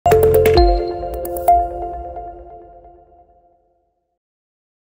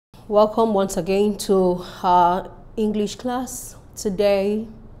Welcome once again to our English class. Today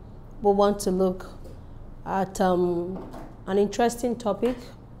we want to look at an interesting topic.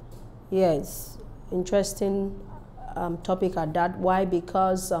 Yes, interesting topic at that. Why?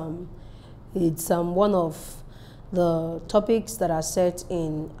 Because it's one of the topics that are set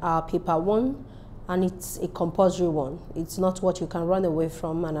in our paper 1, and it's a compulsory one. It's not what you can run away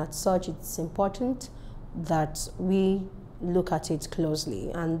from, and as such it's important that we look at it closely,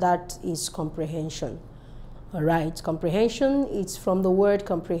 and that is comprehension. All right, comprehension is from the word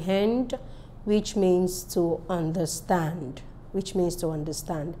comprehend, which means to understand,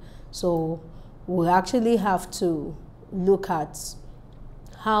 So we actually have to look at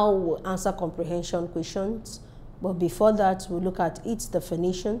how we answer comprehension questions, but before that we'll look at its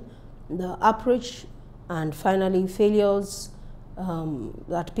definition, the approach, and finally failures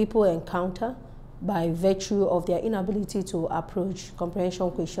that people encounter by virtue of their inability to approach comprehension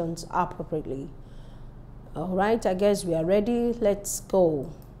questions appropriately. All right, I guess we are ready. Let's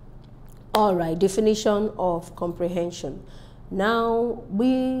go. All right, definition of comprehension. Now,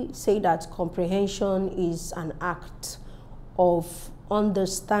 we say that comprehension is an act of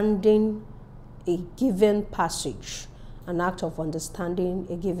understanding a given passage, an act of understanding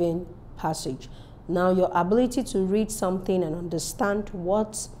a given passage. Now, your ability to read something and understand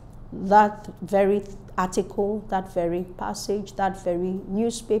what that very article, that very passage, that very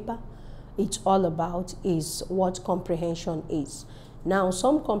newspaper, it's all about is what comprehension is. Now,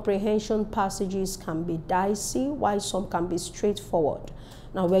 some comprehension passages can be dicey, while some can be straightforward.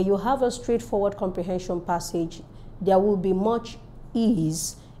 Now, where you have a straightforward comprehension passage, there will be much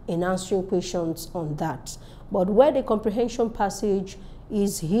ease in answering questions on that. But where the comprehension passage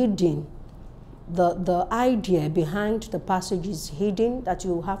is hidden, the idea behind the passage is hidden, that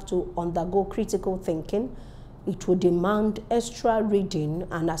you have to undergo critical thinking. It will demand extra reading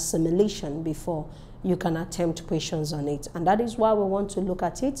and assimilation before you can attempt questions on it. And that is why we want to look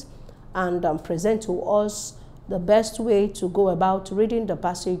at it and present to us the best way to go about reading the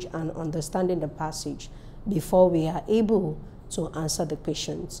passage and understanding the passage before we are able to answer the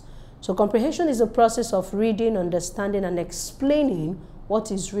questions. So comprehension is a process of reading, understanding, and explaining what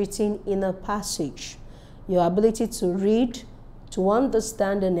is written in a passage. Your ability to read, to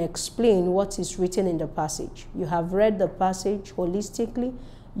understand, and explain what is written in the passage. You have read the passage holistically.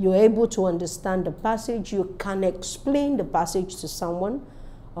 You're able to understand the passage. You can explain the passage to someone.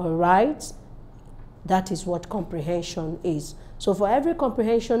 All right? That is what comprehension is. So for every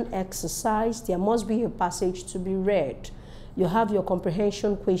comprehension exercise, there must be a passage to be read. You have your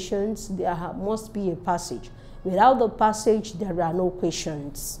comprehension questions. There must be a passage. Without the passage, there are no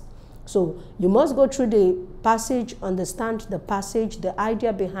questions. So you must go through the passage, understand the passage, the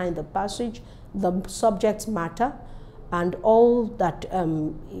idea behind the passage, the subject matter, and all that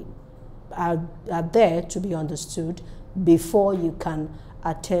are there to be understood before you can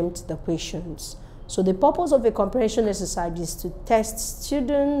attempt the questions. So the purpose of a comprehension exercise is to test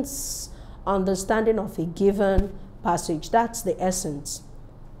students' understanding of a given passage. That's the essence.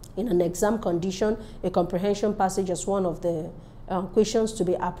 In an exam condition, a comprehension passage is one of the questions to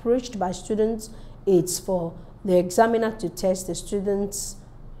be approached by students. It's for the examiner to test the student's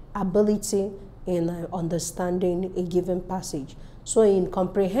ability in understanding a given passage. So in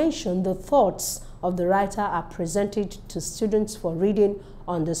comprehension, the thoughts of the writer are presented to students for reading,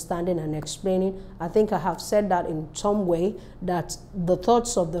 understanding, and explaining. I think I have said that in some way, that the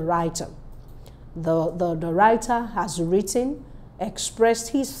thoughts of the writer. The writer has written, expressed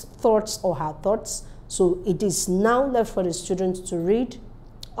his thoughts or her thoughts, so it is now left for the students to read,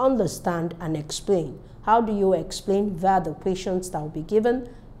 understand, and explain. How do you explain? Via the questions that will be given.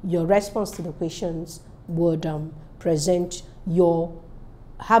 Your response to the questions would present your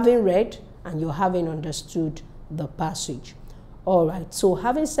having read and your having understood the passage. All right, so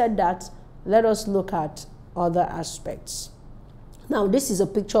having said that, let us look at other aspects. Now, this is a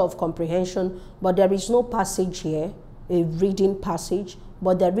picture of comprehension, but there is no passage here, a reading passage,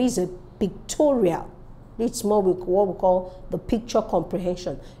 but there is a pictorial. It's more what we call the picture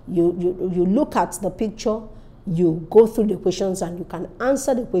comprehension. You look at the picture, you go through the questions, and you can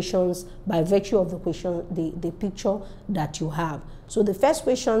answer the questions by virtue of the question, the picture that you have. So the first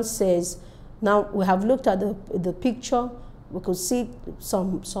question says, now we have looked at the picture, we could see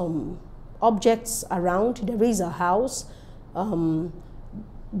some objects around. There is a house.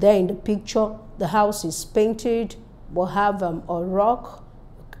 There in the picture, the house is painted. We'll have a rock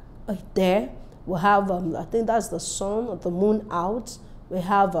there. We'll have, I think that's the sun or the moon out. We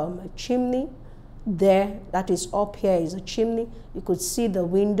have a chimney there. That is up here is a chimney. You could see the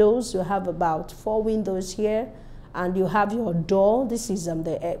windows. You have about 4 windows here. and you have your door. This is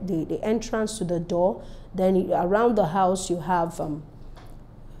the entrance to the door. Then around the house you have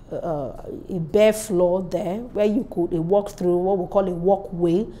a bare floor there where you could walk through, what we call a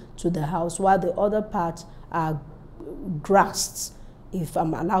walkway to the house, while the other parts are grassed, if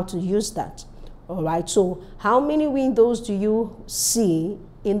I'm allowed to use that. All right, so how many windows do you see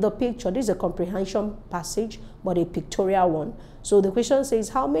in the picture? This is a comprehension passage, but a pictorial one. So the question says,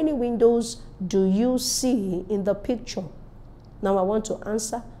 how many windows do you see in the picture? Now I want to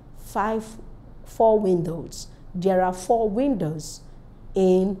answer 4 windows. There are 4 windows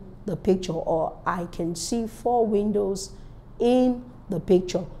in the picture, or I can see 4 windows in the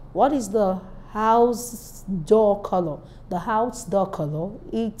picture. What is the house door color? The house door color,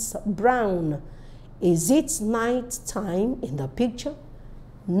 it's brown. Is it night time in the picture?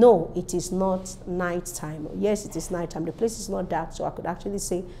 No, it is not night time. Yes, it is night time. The place is not dark, so I could actually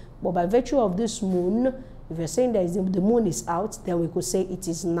say, but by virtue of this moon, if you're saying that the moon is out, then we could say it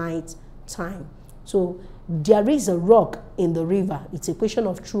is night time. So there is a rock in the river. It's a question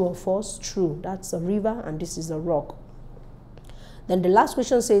of true or false. True. That's a river, and this is a rock. Then the last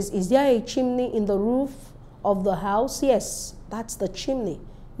question says, is there a chimney in the roof of the house? Yes, that's the chimney.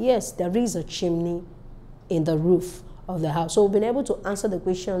 Yes, there is a chimney in the roof of the house. So we've been able to answer the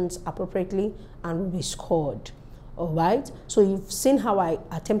questions appropriately and will be scored. All right. So you've seen how I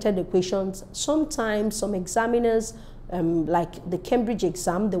attempted the questions. Sometimes some examiners, like the Cambridge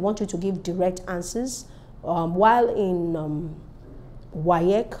exam, they want you to give direct answers, while in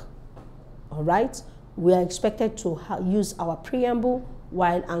WAEC, all right, we are expected to use our preamble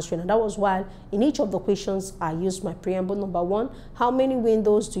while answering. And that was why in each of the questions I used my preamble. Number 1, how many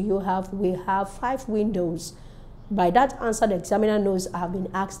windows do you have? We have 5 windows. By that answer, the examiner knows I have been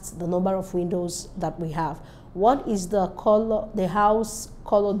asked the number of windows that we have. What is the color, the house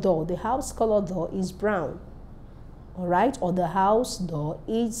color door? The house color door is brown. All right, or the house door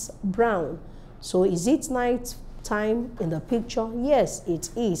is brown. So is it night time in the picture? Yes, it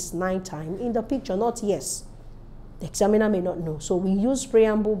is night time in the picture, not yes. The examiner may not know. So we use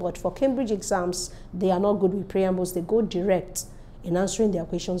preamble, but for Cambridge exams, they are not good with preambles. They go direct in answering their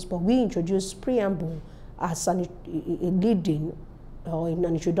questions, but we introduce preamble as a leading or in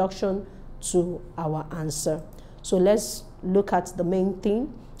an introduction to our answer. So let's look at the main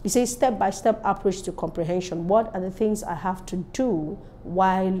thing. It says step-by-step approach to comprehension. What are the things I have to do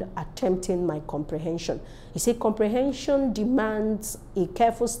while attempting my comprehension? It says comprehension demands a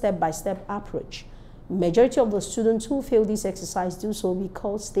careful step-by-step approach. Majority of the students who fail this exercise do so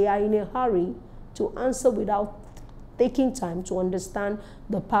because they are in a hurry to answer without taking time to understand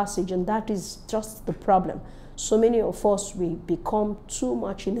the passage, and that is just the problem. So many of us, we become too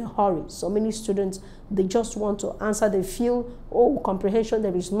much in a hurry. So many students, they just want to answer. They feel, oh, comprehension,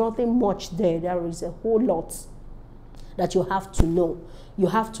 there is nothing much there. There is a whole lot that you have to know. You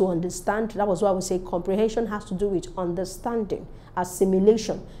have to understand. That was why we say comprehension has to do with understanding,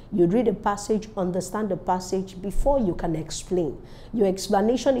 assimilation. You read a passage, understand the passage before you can explain. Your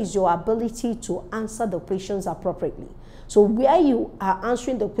explanation is your ability to answer the questions appropriately. So where you are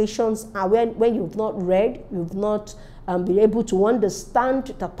answering the questions and when you've not read, you've not been able to understand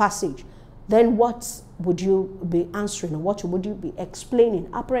the passage, then what would you be answering, or what would you be explaining?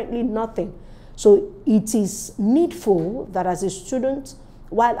 Apparently nothing. So it is needful that as a student,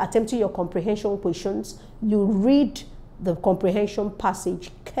 while attempting your comprehension questions, you read the comprehension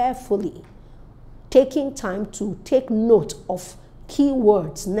passage carefully, taking time to take note of key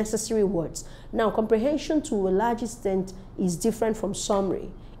words, necessary words. Now, comprehension to a large extent is different from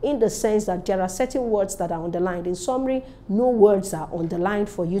summary in the sense that there are certain words that are underlined. In summary, no words are underlined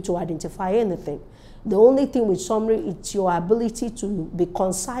for you to identify anything. The only thing with summary is your ability to be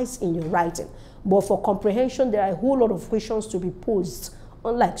concise in your writing. But for comprehension, there are a whole lot of questions to be posed.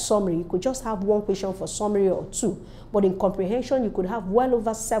 Unlike summary, you could just have 1 question for summary or 2. But in comprehension, you could have well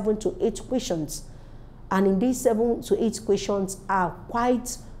over 7 to 8 questions. And in these 7 to 8 questions are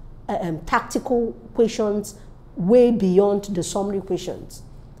quite tactical questions, way beyond the summary questions.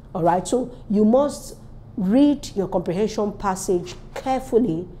 All right, so you must read your comprehension passage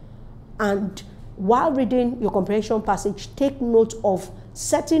carefully, and while reading your comprehension passage, take note of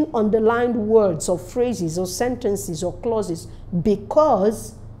certain underlined words or phrases or sentences or clauses,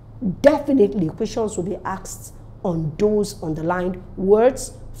 because definitely questions will be asked on those underlined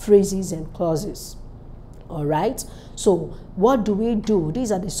words, phrases, and clauses. All right, so what do we do?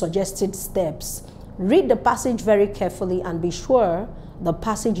 These are the suggested steps. Read the passage very carefully and be sure the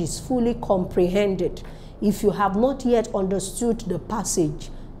passage is fully comprehended. If you have not yet understood the passage,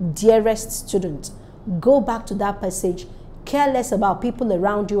 dearest student, go back to that passage, care less about people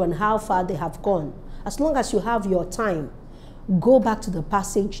around you and how far they have gone. As long as you have your time, go back to the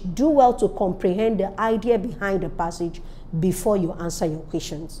passage. Do well to comprehend the idea behind the passage before you answer your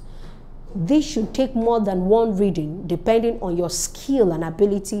questions. This should take more than one reading, depending on your skill and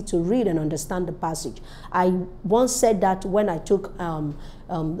ability to read and understand the passage. I once said that when I took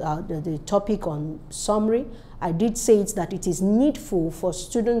the topic on summary. I did say it that it is needful for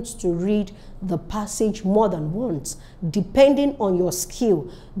students to read the passage more than once, depending on your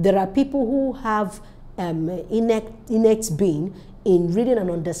skill. There are people who have innate being in reading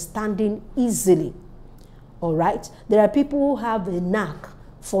and understanding easily. All right? There are people who have a knack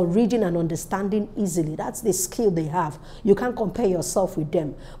for reading and understanding easily. That's the skill they have. You can't compare yourself with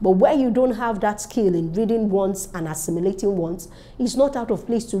them. But where you don't have that skill in reading once and assimilating once, it's not out of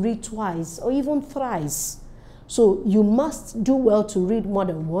place to read twice or even thrice. So you must do well to read more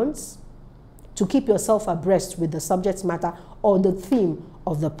than once to keep yourself abreast with the subject matter or the theme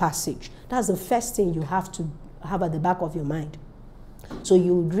of the passage. That's the first thing you have to have at the back of your mind. So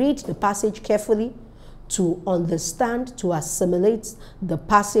you read the passage carefully to understand, to assimilate the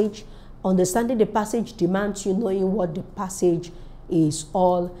passage. Understanding the passage demands you knowing what the passage is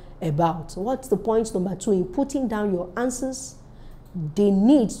all about. What's the point number 2? In putting down your answers, they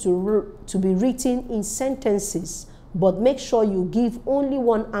need to be written in sentences, but make sure you give only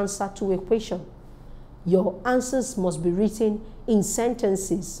one answer to a question. Your answers must be written in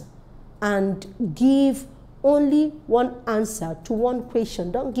sentences and give only one answer to one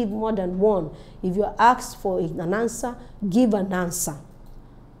question. Don't give more than one. If you're asked for an answer, give an answer.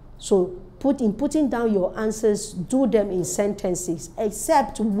 So putting down your answers, do them in sentences,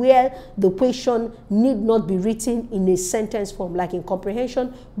 except where the question need not be written in a sentence form, like in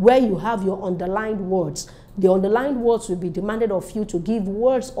comprehension, where you have your underlined words. The underlined words will be demanded of you to give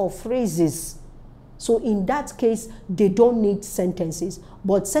words or phrases. So in that case, they don't need sentences.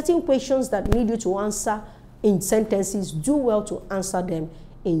 But certain questions that need you to answer in sentences, do well to answer them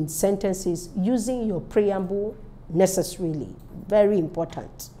in sentences using your preamble necessarily. Very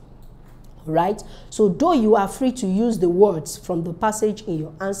important. Right? So though you are free to use the words from the passage in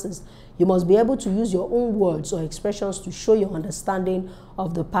your answers, you must be able to use your own words or expressions to show your understanding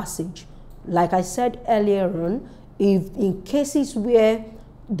of the passage. Like I said earlier on, if in cases where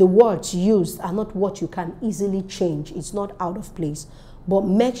the words used are not what you can easily change, it's not out of place, but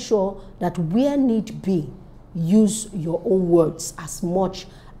make sure that where need be, use your own words as much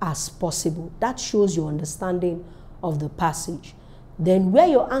as possible. That shows your understanding of the passage. Then where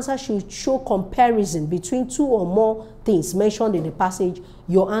your answer should show comparison between two or more things mentioned in the passage,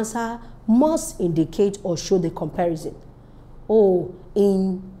 your answer must indicate or show the comparison. Oh,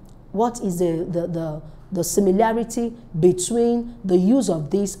 in what is the similarity between the use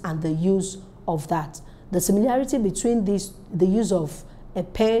of this and the use of that? The similarity between this, the use of a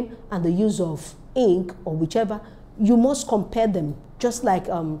pen and the use of ink or whichever, you must compare them. Just like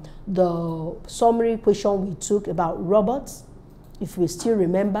the summary question we took about robots. If we still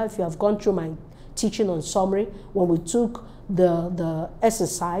remember, if you have gone through my teaching on summary, when we took the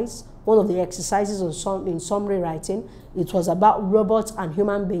exercise, one of the exercises in summary writing, it was about robots and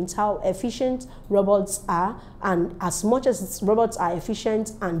human beings, how efficient robots are, and as much as robots are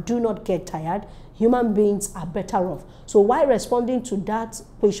efficient and do not get tired, human beings are better off. So while responding to that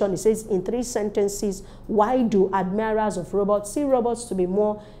question, it says in 3 sentences, why do admirers of robots see robots to be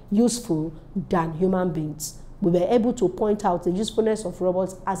more useful than human beings? We were able to point out the usefulness of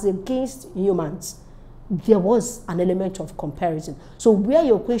robots as against humans. There was an element of comparison. So where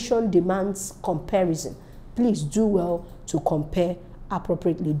your question demands comparison, please do well to compare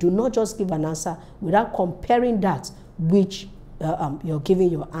appropriately. Do not just give an answer without comparing that which you're giving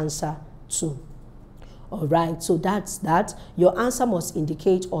your answer to. All right, so that's that. Your answer must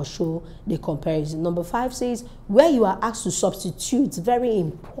indicate or show the comparison. Number 5 says, where you are asked to substitute, very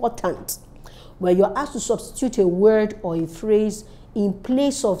important. Where you're asked to substitute a word or a phrase in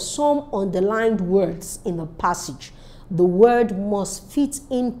place of some underlined words in the passage, the word must fit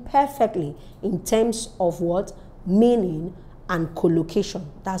in perfectly in terms of what? Meaning and collocation.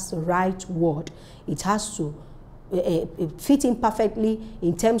 That's the right word. It has to fit in perfectly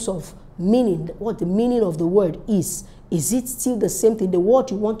in terms of meaning, what the meaning of the word is. Is it still the same thing? The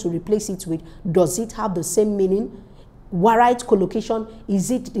word you want to replace it with, does it have the same meaning? Right collocation,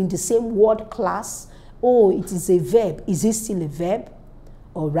 is it in the same word class? Oh, it is a verb. Is it still a verb?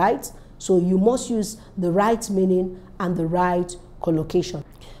 All right. So you must use the right meaning and the right collocation.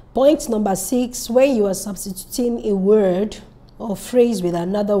 Point number 6, when you are substituting a word or phrase with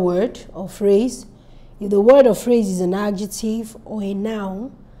another word or phrase, if the word or phrase is an adjective or a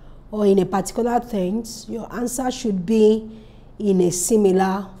noun or in a particular tense, your answer should be in a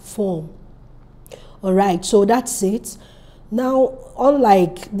similar form. All right, so that's it. Now,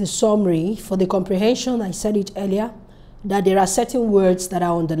 unlike the summary, for the comprehension, I said it earlier, that there are certain words that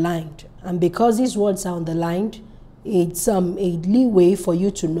are underlined. And because these words are underlined, it's a leeway for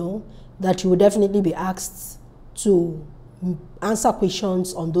you to know that you will definitely be asked to answer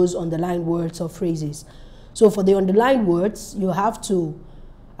questions on those underlined words or phrases. So for the underlined words, you have to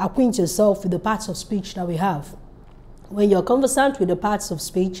acquaint yourself with the parts of speech that we have. When you're conversant with the parts of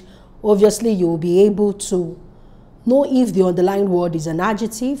speech, obviously you will be able to know if the underlined word is an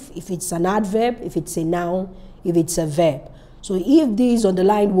adjective, if it's an adverb, if it's a noun, if it's a verb. So if these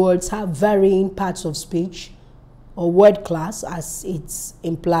underlined words have varying parts of speech or word class as it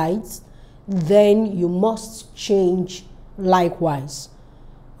implies, then you must change likewise.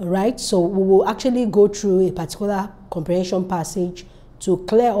 All right, so we will actually go through a particular comprehension passage to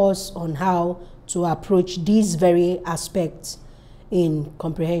clear us on how to approach these very aspects in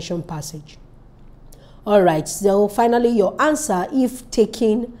comprehension passage. All right, so finally your answer, if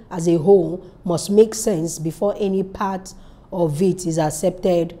taken as a whole, must make sense before any part of it is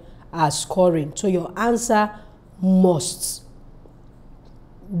accepted as scoring. So your answer must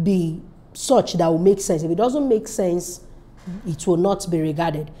be such that will make sense. If it doesn't make sense, it will not be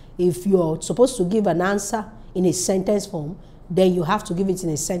regarded. If you're supposed to give an answer in a sentence form, then you have to give it in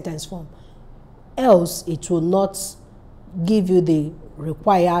a sentence form. Else, it will not give you the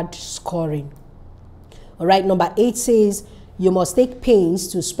required scoring. All right, number 8 says, you must take pains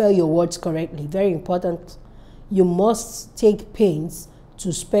to spell your words correctly. Very important. You must take pains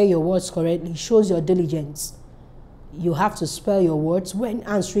to spell your words correctly. It shows your diligence. You have to spell your words. When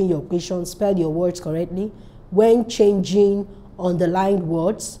answering your question, spell your words correctly. When changing underlined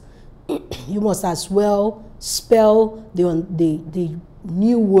words, you must as well spell the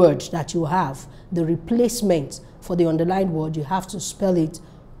new word that you have, the replacement for the underlined word. You have to spell it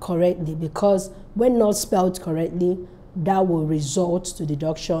correctly, because when not spelled correctly, that will result to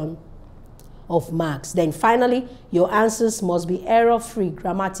deduction of marks. Then finally, your answers must be error-free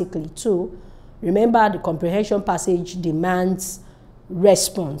grammatically too. Remember, the comprehension passage demands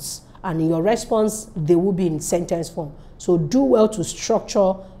response, and in your response, they will be in sentence form. So do well to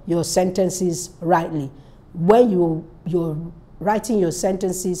structure your sentences rightly. When you're writing your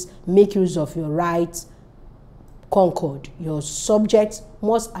sentences, make use of your right concord. Your subject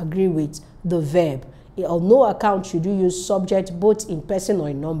must agree with the verb. On no account should you use subject both in person or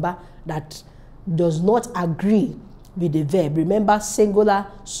in number that does not agree with the verb. Remember, singular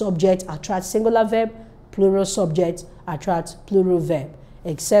subject attracts singular verb, plural subject attracts plural verb,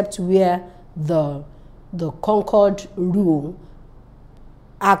 except where the concord rule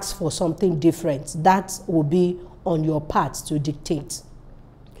asks for something different. That will be on your part to dictate.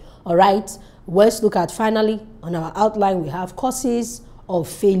 All right, let's look at finally on our outline. We have causes of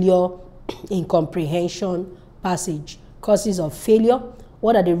failure in comprehension passage. Causes of failure.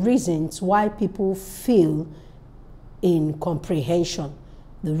 What are the reasons why people fail in comprehension?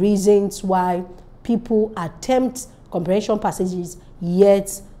 The reasons why people attempt comprehension passages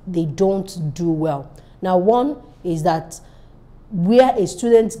yet they don't do well. Now, one is that where a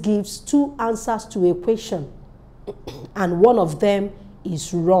student gives 2 answers to a question and one of them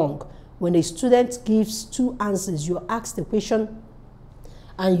is wrong. When a student gives 2 answers, you ask the question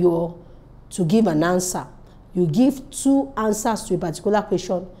and you're to give an answer. You give 2 answers to a particular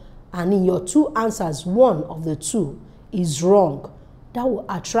question, and in your 2 answers, one of the 2 is wrong. That will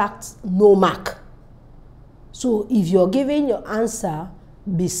attract no mark. So if you're giving your answer,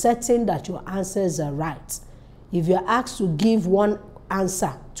 be certain that your answers are right. If you're asked to give 1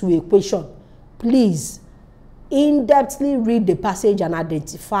 answer to a question, please in-depthly read the passage and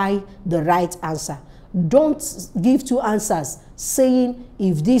identify the right answer. Don't give 2 answers saying,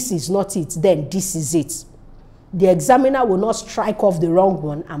 if this is not it, then this is it. The examiner will not strike off the wrong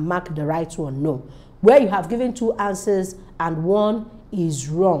one and mark the right one. No. Where you have given 2 answers and one is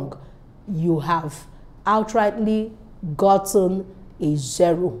wrong, you have outrightly gotten a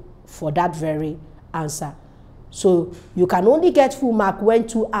 0 for that very answer. So you can only get full mark when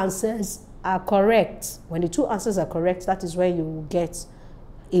 2 answers are correct. When the 2 answers are correct, that is when you will get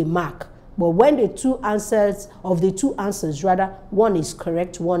a mark. But when the 2 answers, of the 2 answers rather, one is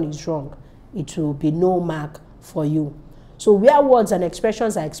correct, one is wrong, it will be no mark for you. So where words and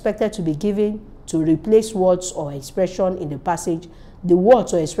expressions are expected to be given to replace words or expression in the passage, the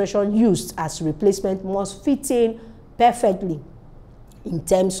words or expression used as replacement must fit in perfectly in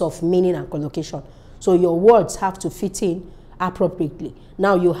terms of meaning and collocation. So your words have to fit in appropriately.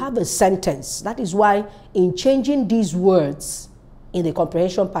 Now you have a sentence. That is why in changing these words in the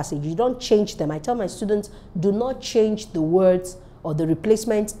comprehension passage, you don't change them. I tell my students, do not change the words or the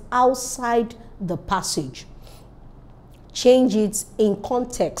replacements outside the passage. Change it in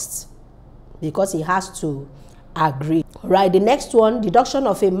context because he has to agree. Right, the next one, deduction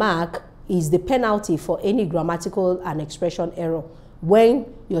of a mark is the penalty for any grammatical and expression error. When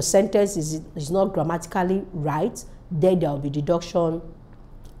your sentence is not grammatically right, then there will be deduction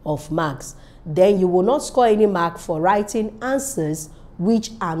of marks. Then you will not score any mark for writing answers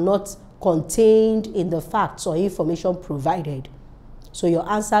which are not contained in the facts or information provided. So your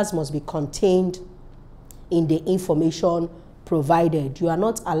answers must be contained in the information provided. You are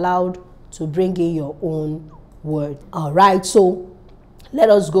not allowed to bring in your own word. All right, so let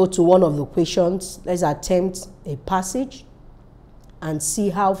us go to one of the questions. Let's attempt a passage and see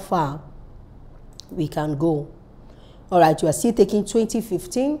how far we can go. All right, you are still taking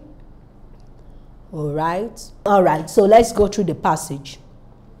 2015. All right, so let's go through the passage.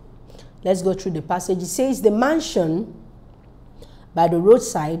 Let's go through the passage. It says, the mansion by the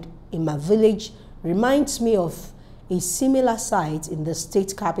roadside in my village reminds me of a similar site in the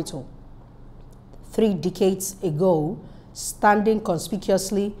state capital 3 decades ago, standing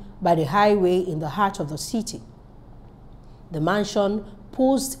conspicuously by the highway in the heart of the city. The mansion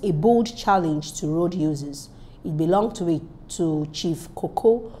posed a bold challenge to road users. It belonged to Chief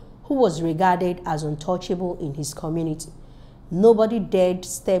Koko, who was regarded as untouchable in his community. Nobody dared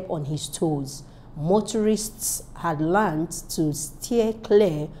step on his toes. Motorists had learned to steer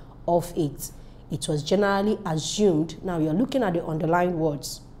clear of it. It was generally assumed, now you're looking at the underlined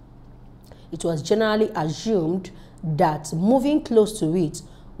words, it was generally assumed that moving close to it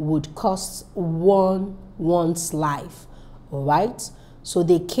would cost one's life. All right, so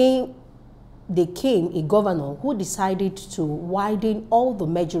they came a governor who decided to widen all the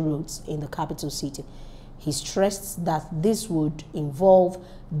major roads in the capital city. He stressed that this would involve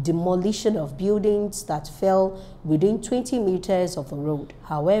demolition of buildings that fell within 20 meters of the road.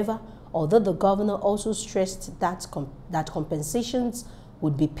 However, although the governor also stressed that compensations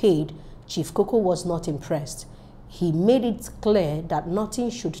would be paid, Chief Koko was not impressed. He made it clear that nothing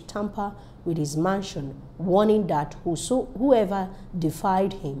should tamper with his mansion, warning that whoever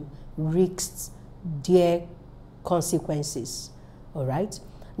defied him risked their consequences. All right.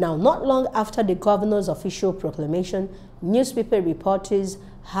 Now, not long after the governor's official proclamation, newspaper reporters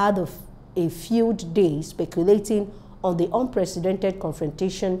had a field day speculating on the unprecedented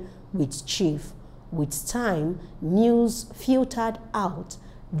confrontation with Chief. With time, news filtered out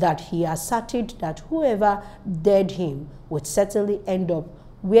that he asserted that whoever dared him would certainly end up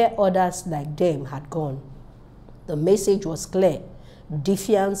where others like them had gone. The message was clear.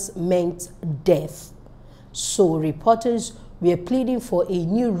 Defiance meant death. So reporters were pleading for a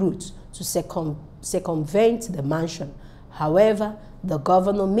new route to circumvent the mansion. However, the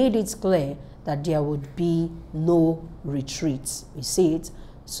governor made it clear that there would be no retreat. You see it?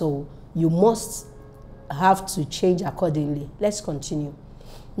 So you must have to change accordingly. Let's continue.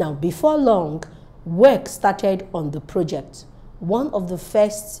 Now, before long, work started on the project. One of the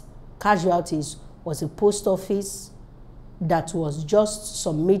first casualties was a post office that was just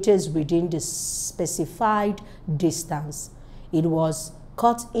some meters within the specified distance. It was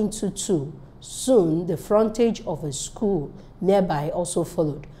cut into two. Soon, the frontage of a school nearby also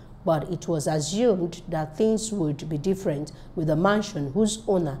followed, but it was assumed that things would be different with the mansion whose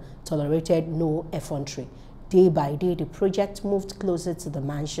owner tolerated no effrontery. Day by day, the project moved closer to the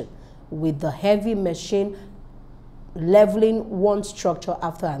mansion, with the heavy machine leveling one structure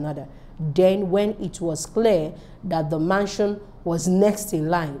after another. Then, when it was clear that the mansion was next in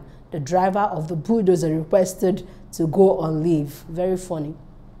line, the driver of the bulldozer requested to go on leave. Very funny.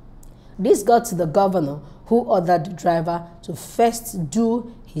 This got to the governor, who ordered the driver to first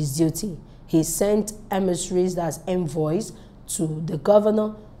do his duty. He sent emissaries as envoys to the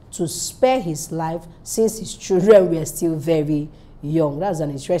governor to spare his life since his children were still very young. That's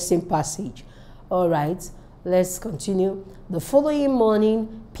an interesting passage. All right, let's continue. The following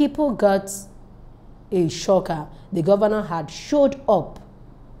morning, people got a shocker. The governor had showed up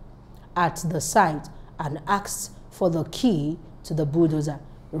at the site and asked for the key to the bulldozer,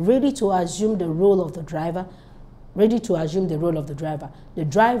 ready to assume the role of the driver. The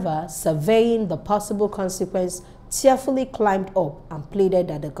driver, surveying the possible consequence, tearfully climbed up and pleaded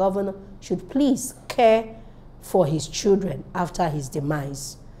that the governor should please care for his children after his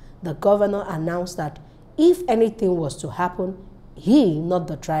demise. The governor announced that if anything was to happen, he, not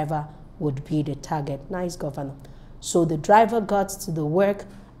the driver, would be the target. Nice governor. So the driver got to work,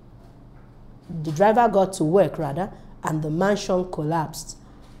 and the mansion collapsed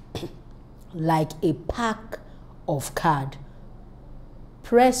like a pack of cards.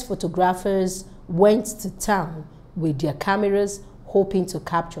 Press photographers went to town with their cameras, hoping to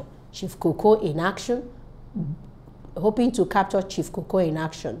capture Chief Coco in action, hoping to capture Chief Coco in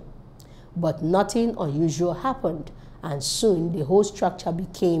action. But nothing unusual happened, and soon the whole structure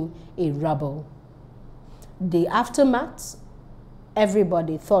became a rubble. The aftermath,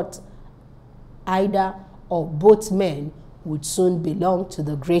 everybody thought either or both men would soon belong to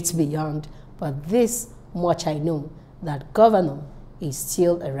the great beyond. But this much I know, that governor is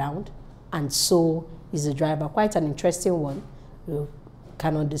still around, and so is the driver. Quite an interesting one. You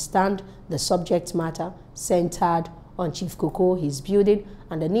can understand the subject matter centered on Chief Coco, his building,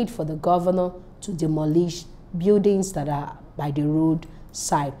 and the need for the governor to demolish buildings that are by the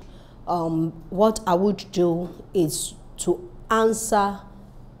roadside. What I would do is to answer,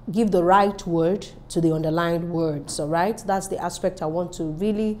 give the right word to the underlined words, all right? That's the aspect I want to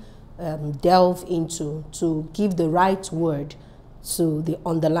really delve into, to give the right word to the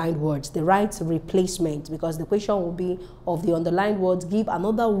underlined words, the right replacement, because the question will be of the underlined words, give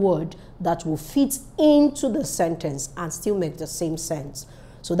another word that will fit into the sentence and still make the same sense.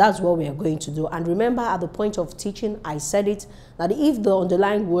 So that's what we are going to do. And remember, at the point of teaching, I said it, that if the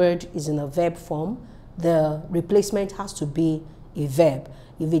underlined word is in a verb form, the replacement has to be a verb.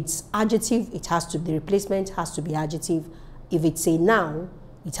 If it's adjective, the replacement has to be adjective. If it's a noun,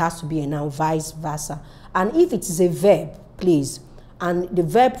 it has to be a noun, vice versa. And if it is a verb, please, and the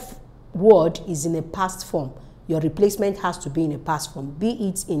verb word is in a past form, your replacement has to be in a past form, be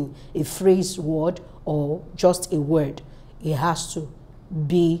it in a phrase word or just a word. It has to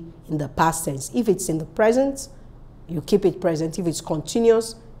be in the past tense. If it's in the present, you keep it present. If it's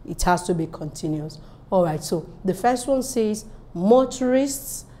continuous, it has to be continuous. All right, so the first one says,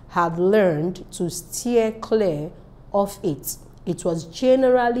 motorists had learned to steer clear of it. It was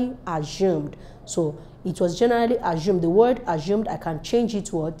generally assumed. So it was generally assumed. The word assumed, I can change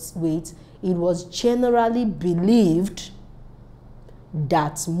it with, it was generally believed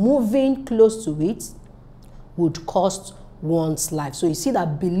that moving close to it would cost one's life. So you see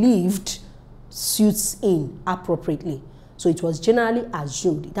that believed suits in appropriately. So it was generally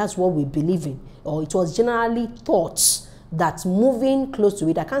assumed. That's what we believe in. Or it was generally thought that moving close to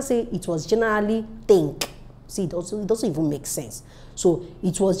it, I can't say it was generally think. See, it doesn't even make sense. So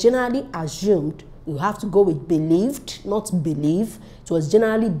it was generally assumed. You have to go with believed, not believe. It was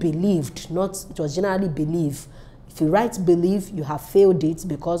generally believed, not it was generally believe. If you write believe, you have failed it,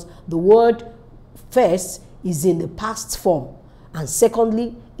 because the word first is in the past form, and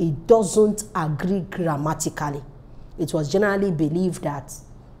secondly, it doesn't agree grammatically. It was generally believed that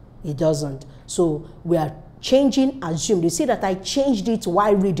it doesn't. So we are changing assumed. You see that I changed it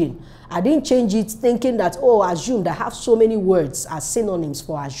while reading. I didn't change it thinking that, oh, assumed, I have so many words as synonyms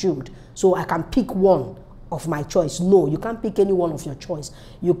for assumed, so I can pick one of my choice. No, you can't pick any one of your choice.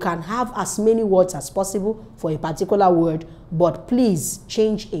 You can have as many words as possible for a particular word, but please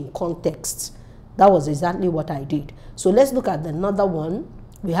change in context. That was exactly what I did. So let's look at another one.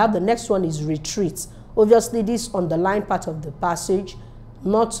 We have the next one is retreat. Obviously, this underlined part of the passage,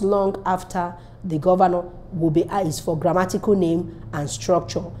 not long after the governor, will be is for grammatical name and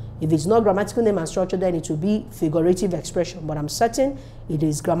structure. If it's not grammatical name and structure, then it will be figurative expression. But I'm certain it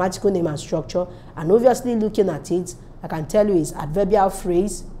is grammatical name and structure. And obviously, looking at it, I can tell you it's adverbial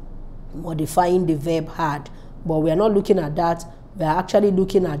phrase modifying the verb had. But we are not looking at that. We are actually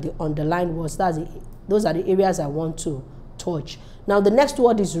looking at the underlined words. Those are the areas I want to touch. Now, the next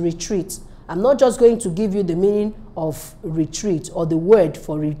word is retreat. I'm not just going to give you the meaning of retreat or the word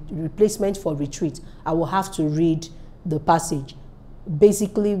for replacement for retreat. I will have to read the passage,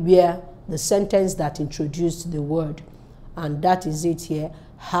 basically where the sentence that introduced the word. And that is it here.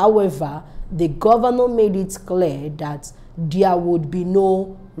 However, the governor made it clear that there would be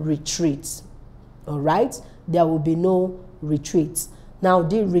no retreat. All right? There will be no retreat. Now,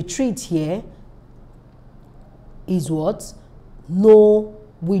 the retreat here is what? No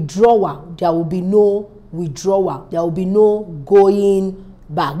withdrawal. There will be no withdrawal. There will be no going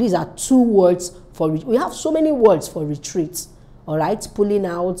back. These are two words for we have so many words for retreat. All right, pulling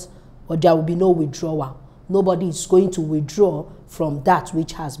out, but there will be no withdrawal. Nobody is going to withdraw from that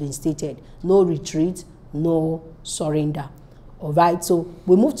which has been stated. No retreat, no surrender. All right, so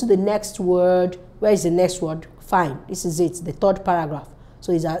we move to the next word. Where is the next word? Fine, this is it, the third paragraph.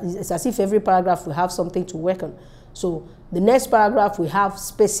 So it's as if every paragraph will have something to work on. So the next paragraph we have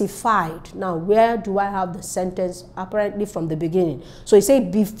specified. Now, where do I have the sentence? Apparently from the beginning. So it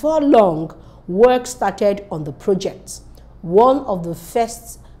said, before long, work started on the project. One of the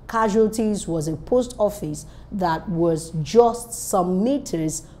first casualties was a post office that was just some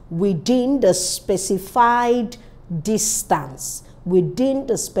meters within the specified distance. within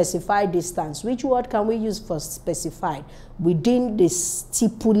the specified distance. Which word can we use for specified? Within the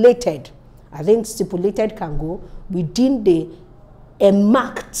stipulated. I think stipulated can go within the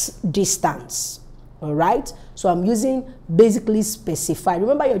marked distance. All right, so I'm using basically specified.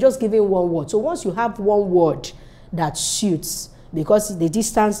 Remember, you're just giving one word. So once you have one word that suits, because the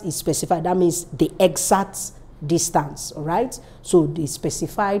distance is specified, that means the exact distance. All right, so the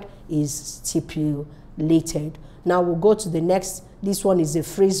specified is stipulated. Now we'll go to the next. This one is a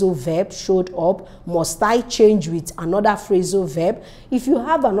phrasal verb, showed up. Must I change with another phrasal verb? If you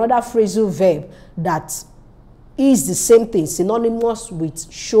have another phrasal verb that is the same thing, synonymous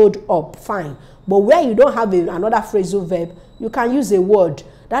with showed up, fine. But where you don't have another phrasal verb, you can use a word.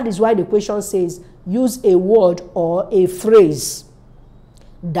 That is why the question says use a word or a phrase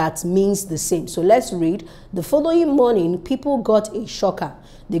that means the same. So let's read. The following morning, people got a shocker.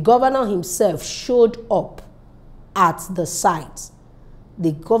 The governor himself showed up at the site.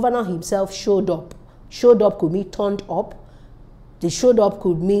 The governor himself showed up. Showed up could mean turned up. The showed up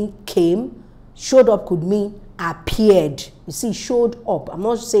could mean came. Showed up could mean appeared. You see, showed up. I'm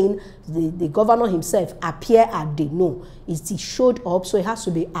not saying the governor himself appeared at the, no. He showed up, so it has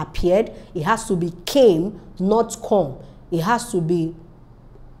to be appeared. It has to be came, not come. It has to be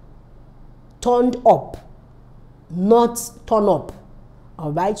turned up, not turn up.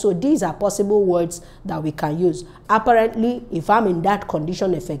 All right, so these are possible words that we can use. Apparently, if I'm in that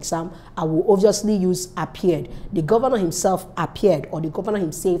condition of exam, I will obviously use appeared. The governor himself appeared, or the governor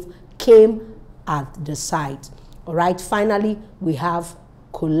himself came at the site. All right, finally, we have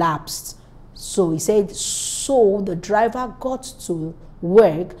collapsed. So he said, so the driver got to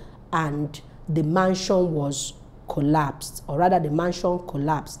work and the mansion was collapsed, or rather the mansion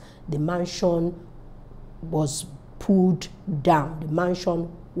collapsed. The mansion was pulled down. The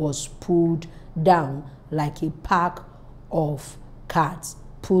mansion was pulled down like a pack of cards.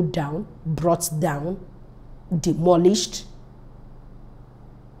 Pulled down, brought down, demolished.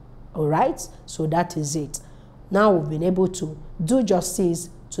 All right, so that is it. Now we've been able to do justice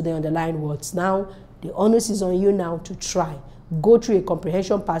to the underlined words. Now the onus is on you now to try. Go through a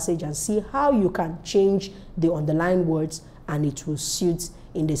comprehension passage and see how you can change the underlined words and it will suit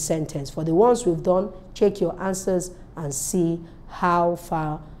in the sentence. For the ones we've done, check your answers and see how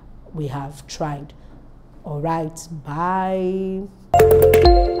far we have tried. All right, bye.